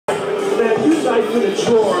life in a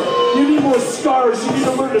drawer. You need more scars, you need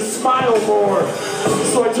to learn to smile more.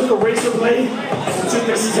 So I took a razor blade and took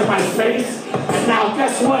this to my face, and now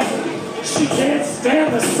guess what? She can't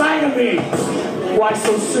stand the sight of me. Why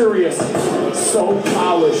so serious? So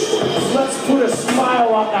polished. Let's put a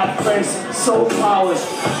smile on that face. So polished.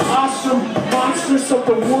 Awesome, monstrous of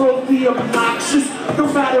the world, the obnoxious.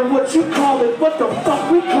 No matter what you call it, what the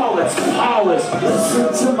fuck we call it, polished.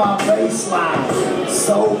 Listen to my bass line.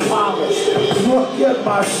 So polished. Look at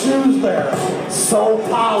my shoes there. So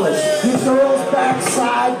polished. You girls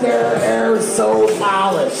backside their hair is so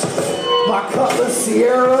polished. My Cutlass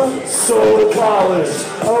Sierra, so polished.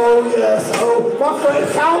 Oh yes, oh, my friend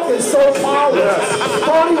Calc is so polished. Yes.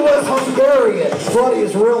 Thought he was Hungarian, but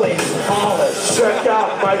he's really polished. Check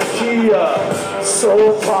out my Kia,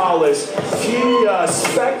 so polished. Kia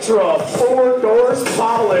Spectra, 4 doors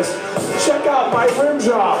polished. Check out my rim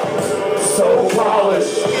job, so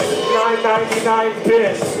polished. $9.99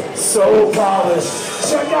 bit, so polished.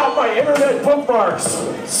 Check out my internet bookmarks,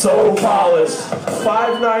 so polished.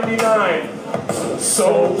 $5.99,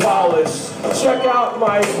 so polished. Check out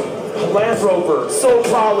my Land Rover, so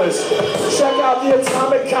polished. Check out the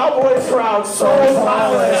Atomic Cowboy crowd, so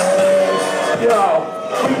polished. Yo,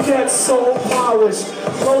 we get so polished.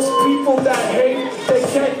 Most people that hate, they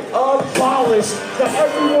get abolished. That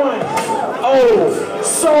everyone, oh,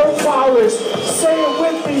 so polished. Say it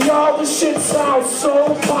with me, y'all. This shit sounds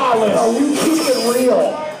so polished. Oh, you keep it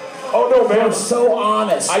real. Oh no, man. I'm so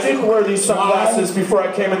honest. I didn't wear these sunglasses before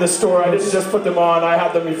I came in the store. I didn't just put them on. I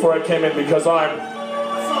had them before I came in because I'm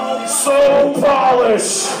so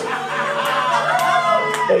polished.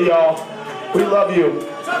 Hey y'all, we love you.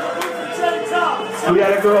 We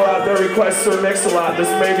had a girl out there request her mix a lot. This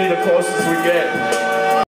may be the closest we get.